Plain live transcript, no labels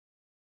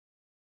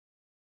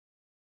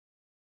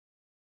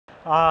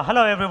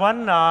Hello,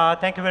 everyone.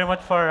 Thank you very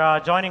much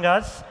for joining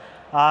us.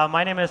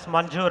 My name is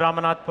Manju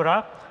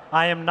Ramanathpura.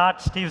 I am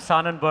not Steve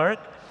Sonnenberg.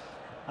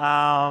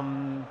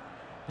 Um,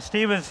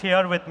 Steve is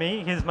here with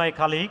me. He's my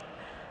colleague.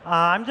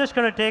 I'm just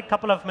going to take a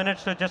couple of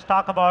minutes to just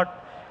talk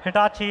about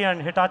Hitachi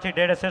and Hitachi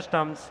Data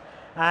Systems.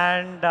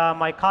 And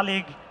my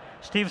colleague,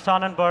 Steve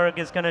Sonnenberg,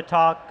 is going to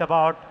talk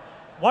about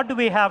what do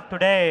we have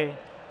today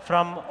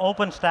from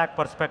OpenStack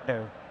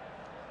perspective.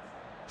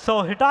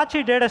 So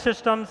Hitachi Data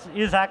Systems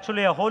is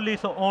actually a wholly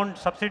owned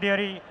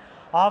subsidiary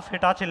of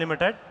Hitachi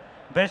Limited,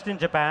 based in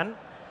Japan.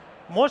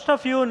 Most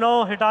of you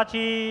know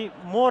Hitachi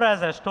more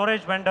as a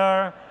storage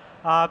vendor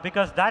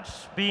because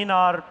that's been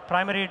our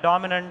primary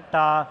dominant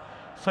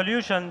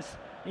solutions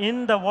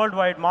in the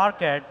worldwide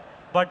market.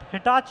 But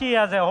Hitachi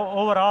as a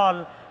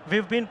overall,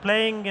 we've been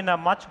playing in a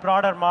much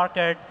broader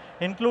market,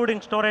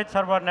 including storage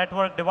server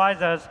network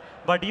devices,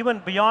 but even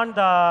beyond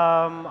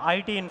the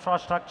IT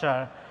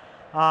infrastructure.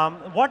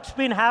 What's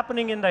been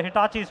happening in the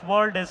Hitachi's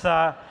world is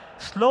a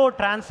slow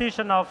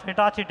transition of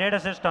Hitachi Data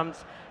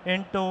Systems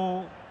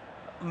into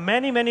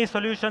many, many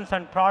solutions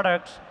and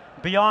products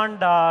beyond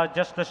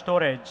just the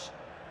storage.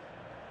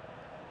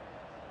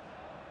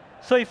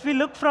 So if we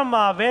look from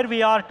where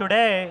we are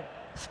today,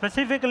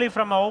 specifically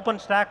from an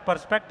OpenStack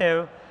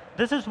perspective,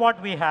 this is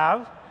what we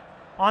have.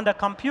 On the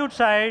compute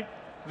side,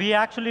 we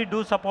actually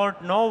do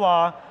support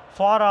Nova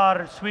for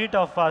our suite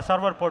of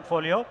server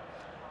portfolio.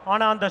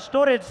 On the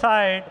storage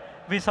side,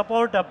 we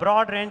support a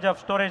broad range of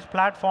storage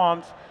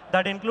platforms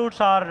that includes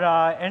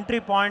our entry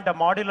point, a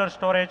modular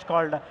storage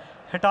called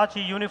Hitachi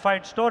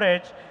Unified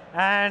Storage,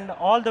 and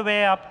all the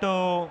way up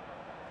to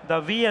the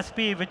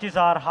VSP, which is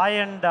our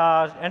high-end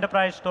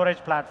enterprise storage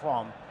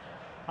platform.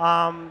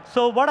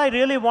 So what I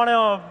really want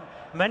to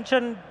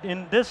mention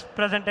in this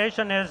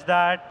presentation is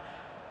that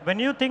when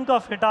you think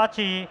of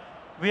Hitachi,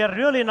 we are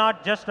really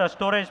not just a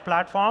storage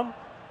platform.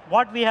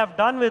 What we have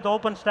done with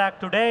OpenStack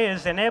today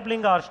is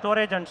enabling our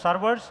storage and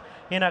servers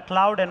in a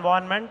cloud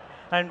environment.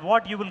 And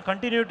what you will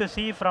continue to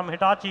see from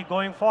Hitachi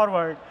going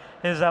forward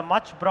is a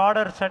much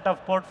broader set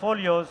of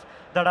portfolios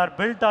that are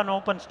built on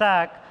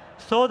OpenStack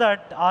so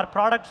that our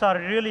products are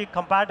really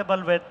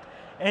compatible with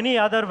any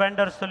other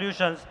vendor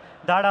solutions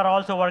that are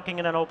also working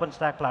in an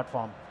OpenStack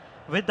platform.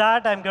 With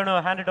that, I'm going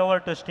to hand it over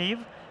to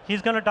Steve.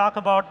 He's going to talk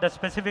about the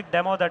specific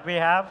demo that we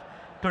have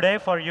today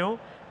for you.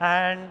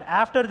 And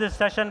after this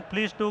session,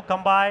 please do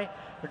come by,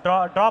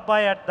 drop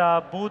by at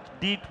the booth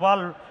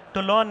D12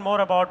 to learn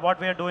more about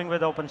what we are doing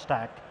with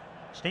OpenStack.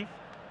 Steve?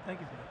 Thank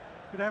you.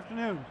 Good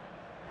afternoon.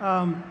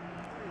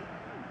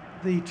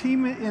 The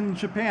team in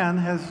Japan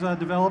has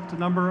developed a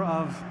number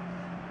of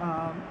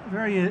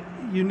very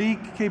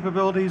unique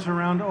capabilities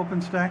around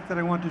OpenStack that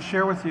I want to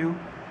share with you.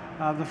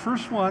 The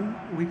first one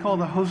we call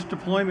the host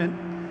deployment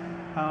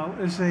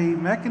is a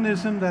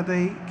mechanism that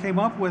they came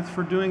up with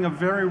for doing a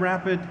very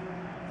rapid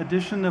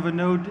addition of a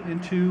node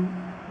into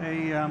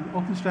a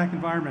OpenStack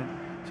environment.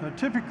 So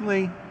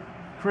typically,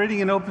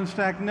 creating an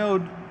OpenStack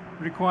node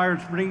requires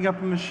bringing up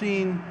a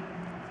machine,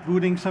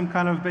 booting some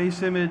kind of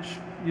base image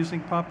using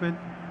Puppet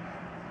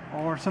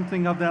or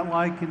something of that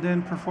like, and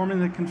then performing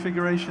the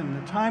configuration.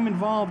 The time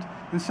involved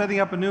in setting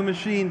up a new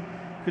machine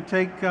could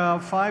take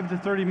 5 to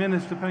 30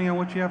 minutes, depending on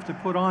what you have to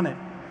put on it.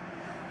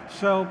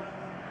 So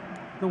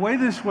the way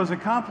this was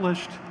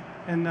accomplished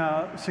in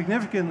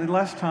significantly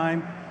less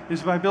time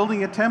is by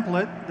building a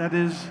template that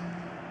is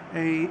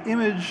an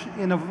image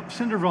in a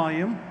Cinder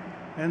volume,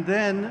 and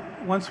then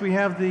once we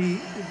have the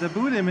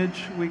boot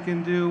image, we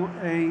can do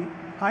a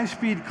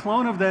high-speed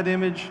clone of that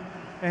image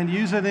and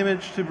use that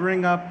image to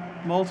bring up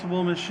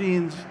multiple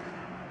machines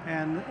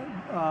and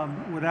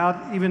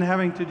without even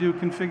having to do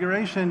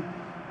configuration.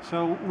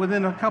 So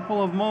within a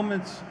couple of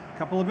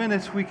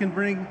minutes, we can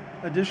bring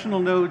additional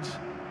nodes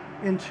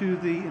into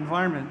the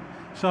environment.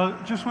 So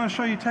just want to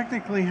show you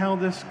technically how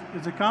this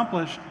is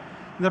accomplished.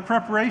 In the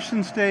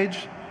preparation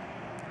stage,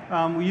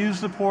 we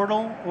use the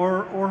portal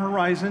or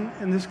Horizon,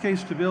 in this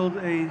case, to build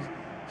a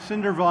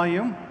Cinder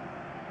volume.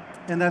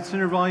 And that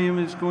Cinder volume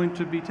is going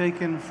to be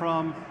taken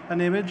from an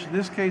image. In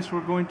this case,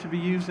 we're going to be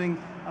using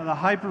the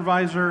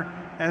hypervisor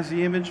as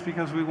the image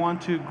because we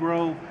want to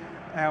grow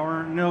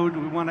our node.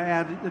 We want to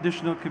add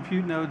additional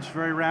compute nodes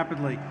very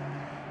rapidly.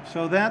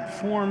 So that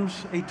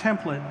forms a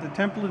template. The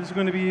template is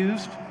going to be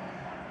used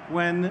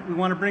when we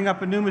want to bring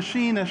up a new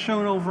machine, as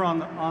shown over on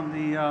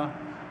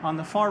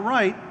the far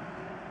right.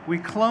 We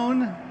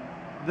clone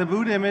the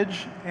boot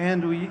image,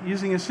 and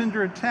using a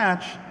Cinder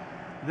attach,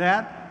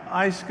 that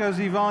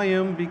iSCSI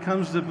volume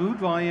becomes the boot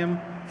volume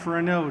for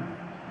a node.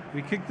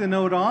 We kick the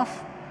node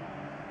off,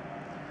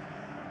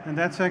 and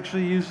that's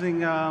actually using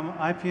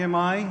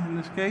IPMI in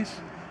this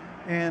case.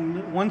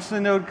 And once the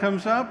node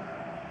comes up,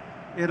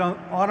 it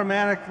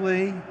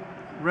automatically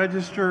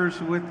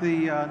registers with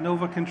the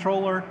Nova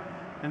controller,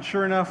 and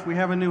sure enough, we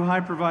have a new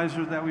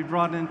hypervisor that we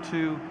brought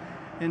into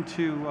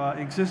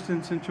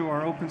existence into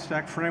our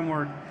OpenStack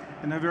framework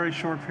in a very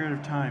short period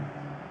of time.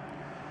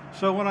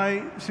 So what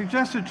I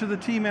suggested to the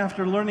team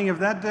after learning of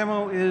that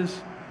demo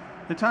is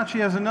Hitachi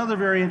has another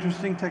very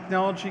interesting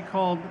technology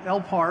called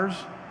LPARs,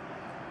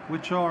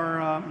 which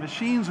are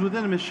machines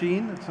within a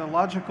machine. It's a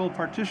logical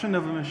partition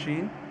of a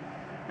machine.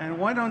 And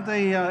why don't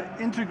they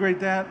integrate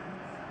that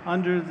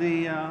under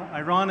the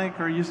Ironic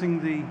or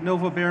using the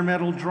Nova bare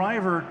metal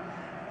driver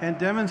and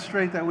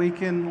demonstrate that we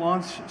can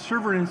launch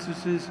server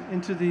instances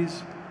into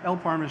these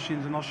LPAR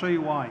machines, and I'll show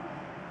you why.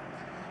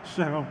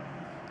 So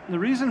the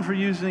reason for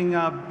using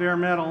bare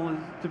metal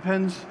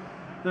depends,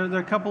 there are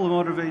a couple of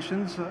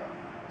motivations.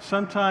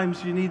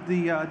 Sometimes you need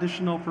the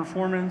additional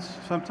performance,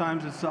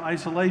 sometimes it's the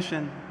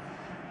isolation,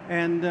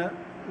 and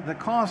the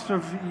cost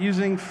of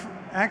using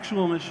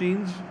actual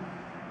machines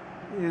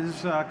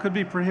could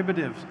be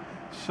prohibitive.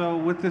 So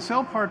with this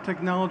LPAR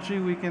technology,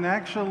 we can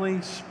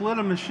actually split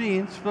a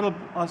machine, split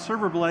a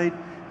server blade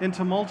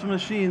into multiple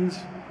machines.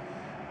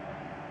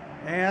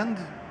 And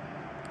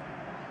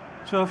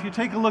so if you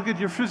take a look at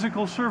your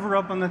physical server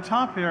up on the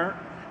top here,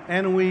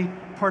 and we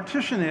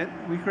partition it,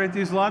 we create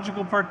these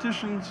logical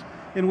partitions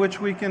in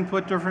which we can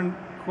put different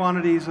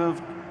quantities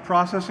of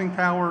processing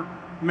power,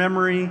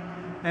 memory,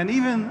 and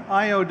even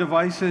I/O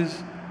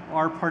devices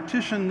are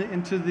partitioned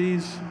into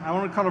these, I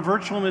want to call it a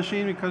virtual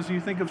machine because you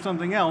think of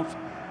something else,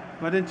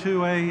 but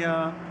into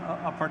a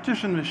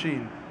partition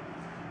machine.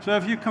 So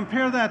if you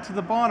compare that to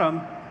the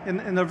bottom,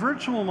 in the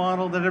virtual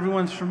model that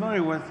everyone's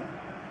familiar with,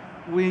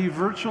 we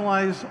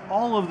virtualize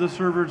all of the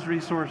server's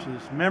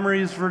resources.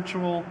 Memory is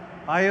virtual,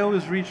 I/O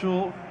is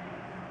virtual,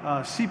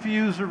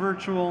 CPUs are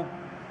virtual.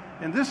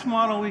 In this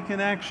model, we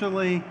can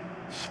actually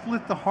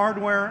split the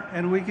hardware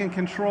and we can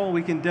control,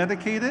 we can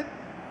dedicate it,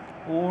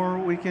 or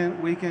we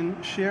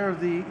can share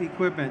the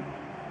equipment,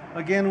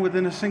 again,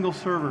 within a single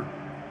server.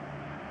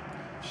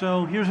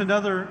 So here's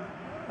another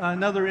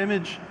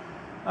image.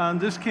 In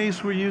this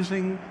case, we're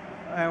using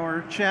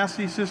our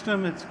chassis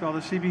system. It's called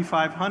a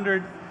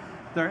CB500.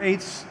 There are 8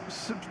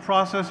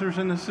 processors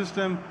in the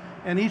system,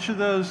 and each of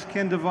those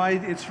can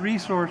divide its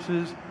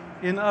resources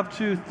in up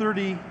to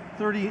 30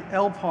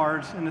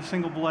 LPARs in a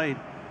single blade.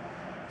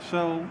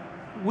 So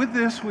with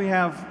this, we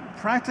have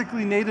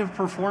practically native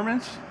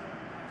performance.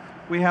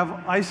 We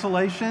have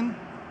isolation,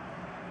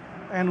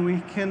 and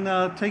we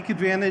can take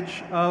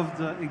advantage of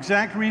the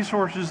exact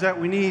resources that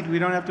we need. We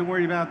don't have to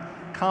worry about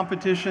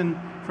competition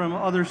from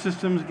other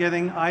systems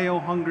getting I/O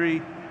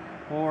hungry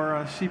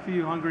or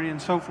CPU hungry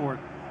and so forth.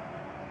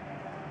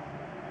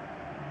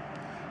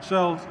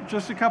 So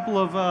just a couple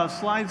of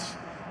slides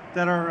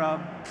that are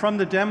from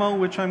the demo,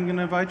 which I'm going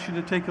to invite you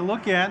to take a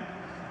look at.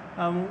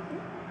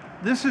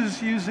 This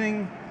is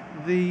using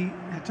the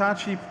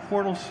Hitachi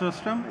portal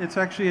system. It's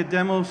actually a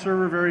demo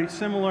server, very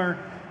similar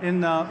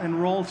in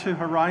role to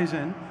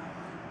Horizon.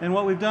 And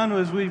what we've done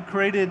was we've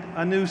created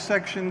a new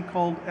section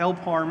called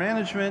LPAR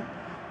management,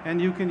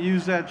 and you can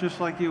use that just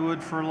like you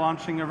would for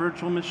launching a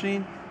virtual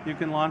machine. You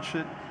can launch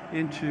it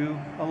into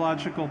a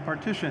logical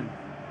partition.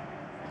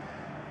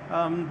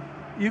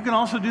 You can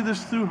also do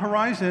this through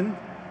Horizon.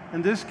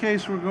 In this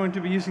case, we're going to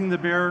be using the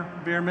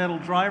bare metal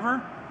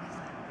driver,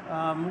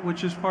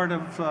 which is part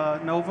of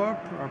Nova,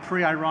 or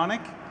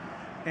pre-Ironic.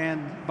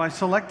 And by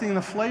selecting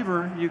the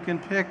flavor, you can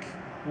pick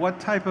what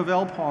type of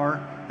LPAR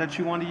that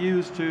you want to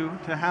use to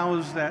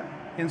house that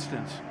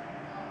instance.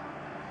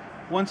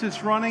 Once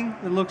it's running,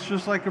 it looks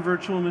just like a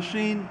virtual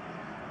machine.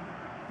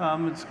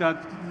 It's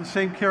got the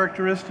same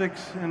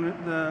characteristics and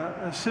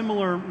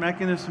similar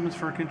mechanisms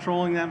for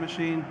controlling that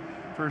machine,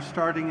 for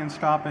starting and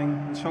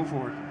stopping, and so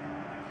forth.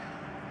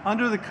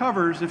 Under the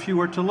covers, if you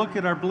were to look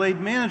at our blade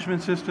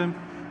management system,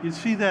 you'd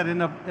see that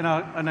in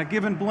a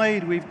given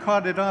blade, we've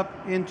cut it up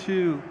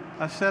into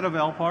a set of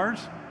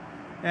LPARs.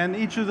 And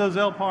each of those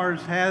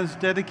LPARs has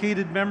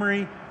dedicated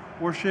memory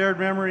or shared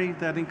memory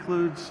that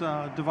includes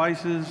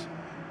devices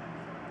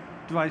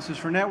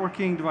for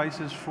networking,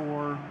 devices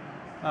for,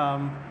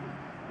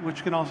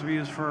 which can also be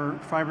used for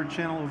fiber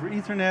channel over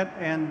Ethernet,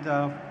 and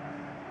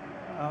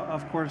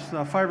of course,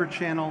 the fiber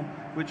channel,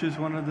 which is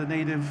one of the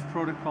native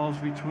protocols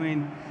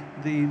between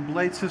the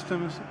blade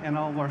systems and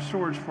all of our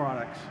storage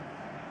products.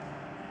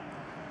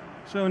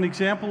 So an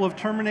example of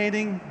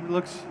terminating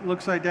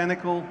looks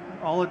identical.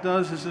 All it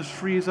does is just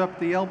frees up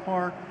the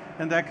LPAR,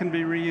 and that can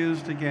be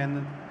reused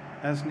again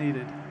as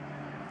needed.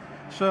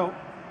 So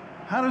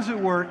how does it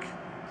work,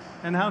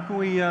 and how can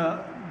we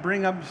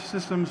bring up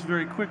systems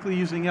very quickly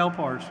using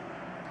LPARs?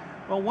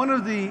 Well, one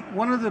of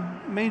the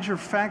major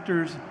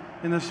factors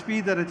in the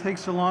speed that it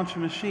takes to launch a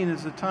machine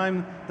is the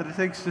time that it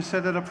takes to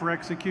set it up for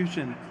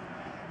execution.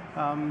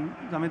 I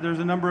mean, there's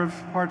a number of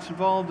parts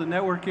involved, the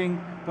networking,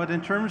 but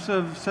in terms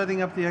of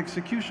setting up the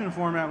execution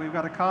format, we've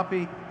got to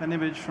copy an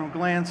image from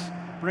Glance,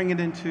 bring it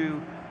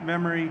into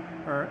memory,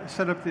 or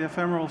set up the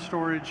ephemeral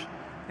storage,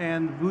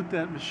 and boot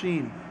that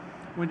machine.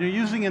 When you're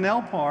using an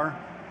LPAR,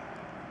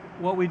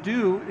 what we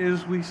do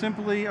is we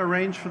simply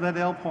arrange for that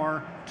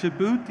LPAR to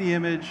boot the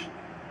image,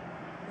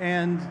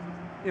 and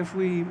if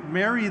we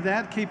marry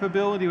that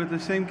capability with the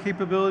same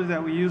capability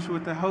that we used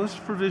with the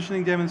host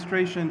provisioning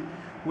demonstration,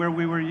 where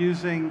we were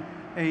using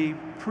a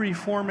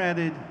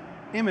pre-formatted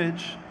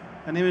image,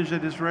 an image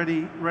that is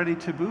ready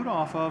to boot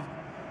off of,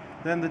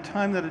 then the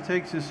time that it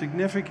takes is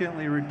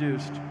significantly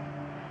reduced.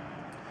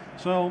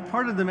 So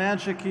part of the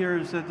magic here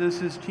is that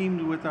this is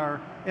teamed with our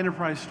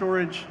enterprise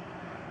storage.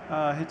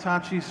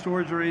 Hitachi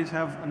storage arrays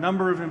have a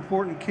number of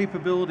important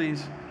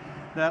capabilities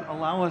that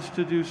allow us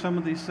to do some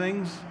of these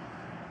things.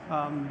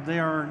 They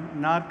are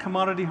not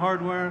commodity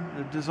hardware.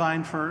 They're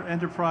designed for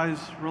enterprise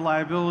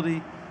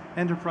reliability,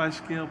 enterprise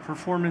scale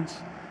performance.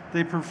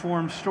 They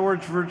perform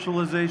storage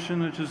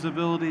virtualization, which is the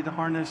ability to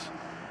harness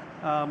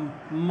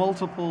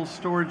multiple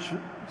storage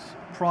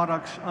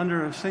products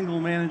under a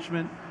single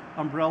management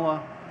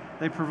umbrella.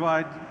 They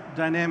provide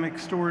dynamic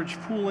storage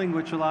pooling,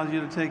 which allows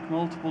you to take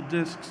multiple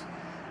disks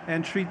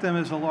and treat them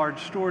as a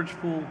large storage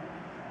pool,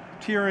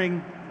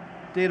 tiering,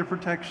 data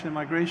protection, and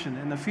migration.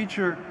 And the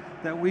feature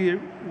that we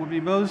would be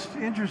most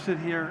interested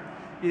here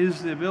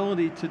is the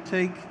ability to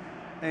take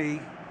a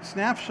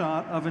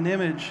snapshot of an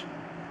image,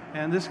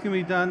 and this can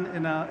be done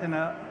in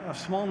a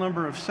small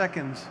number of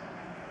seconds.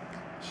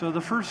 So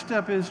the first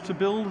step is to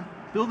build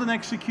an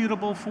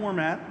executable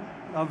format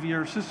of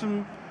your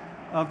system,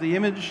 of the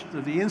image,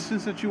 of the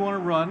instance that you want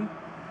to run.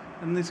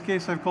 In this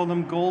case, I've called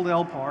them gold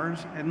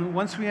LPARs. And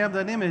once we have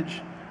that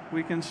image,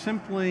 we can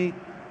simply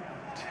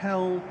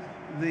tell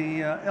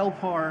the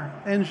LPAR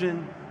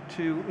engine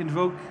to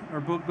invoke or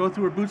go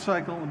through a boot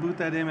cycle and boot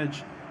that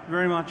image,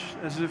 very much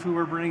as if we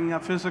were bringing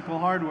up physical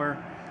hardware,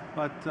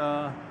 but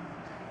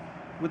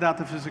without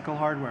the physical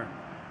hardware.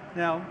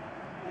 Now,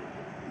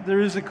 there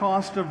is a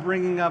cost of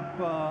bringing up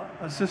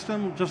a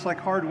system, just like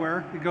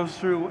hardware. It goes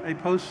through a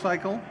post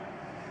cycle.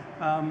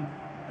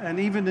 And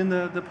even in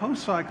the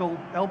post cycle,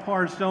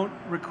 LPARs don't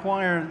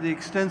require the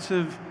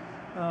extensive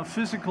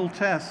physical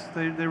tests.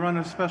 They run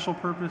a special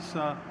purpose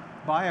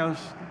BIOS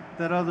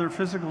that other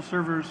physical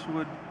servers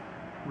would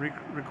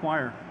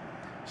require.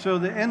 So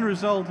the end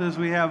result is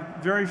we have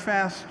very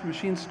fast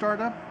machine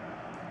startup,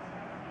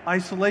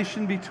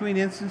 isolation between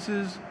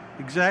instances,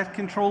 exact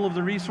control of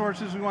the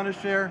resources we want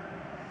to share,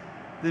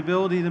 the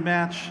ability to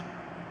match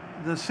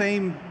the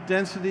same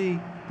density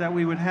that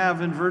we would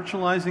have in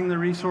virtualizing the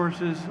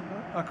resources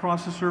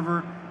across the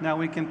server. Now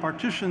we can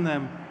partition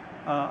them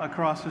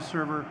across the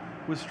server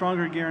with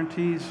stronger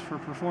guarantees for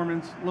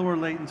performance, lower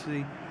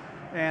latency,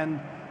 and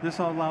this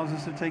allows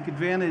us to take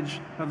advantage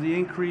of the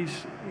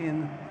increase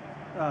in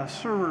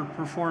server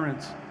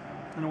performance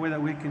in a way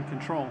that we can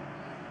control.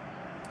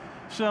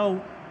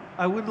 So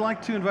I would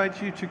like to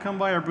invite you to come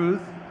by our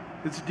booth.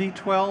 It's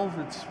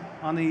D12, it's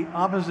on the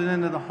opposite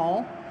end of the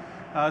hall.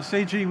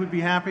 Seiji would be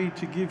happy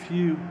to give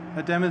you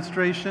a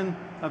demonstration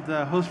of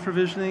the host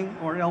provisioning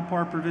or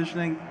LPAR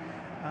provisioning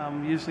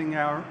using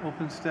our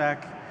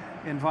OpenStack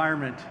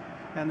environment.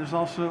 And there's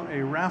also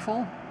a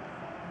raffle.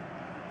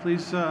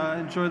 Please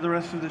enjoy the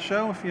rest of the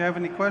show. If you have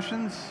any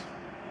questions,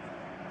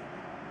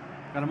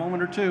 got a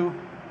moment or two.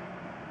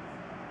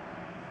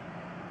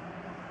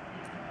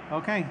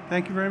 Okay,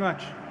 thank you very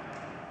much.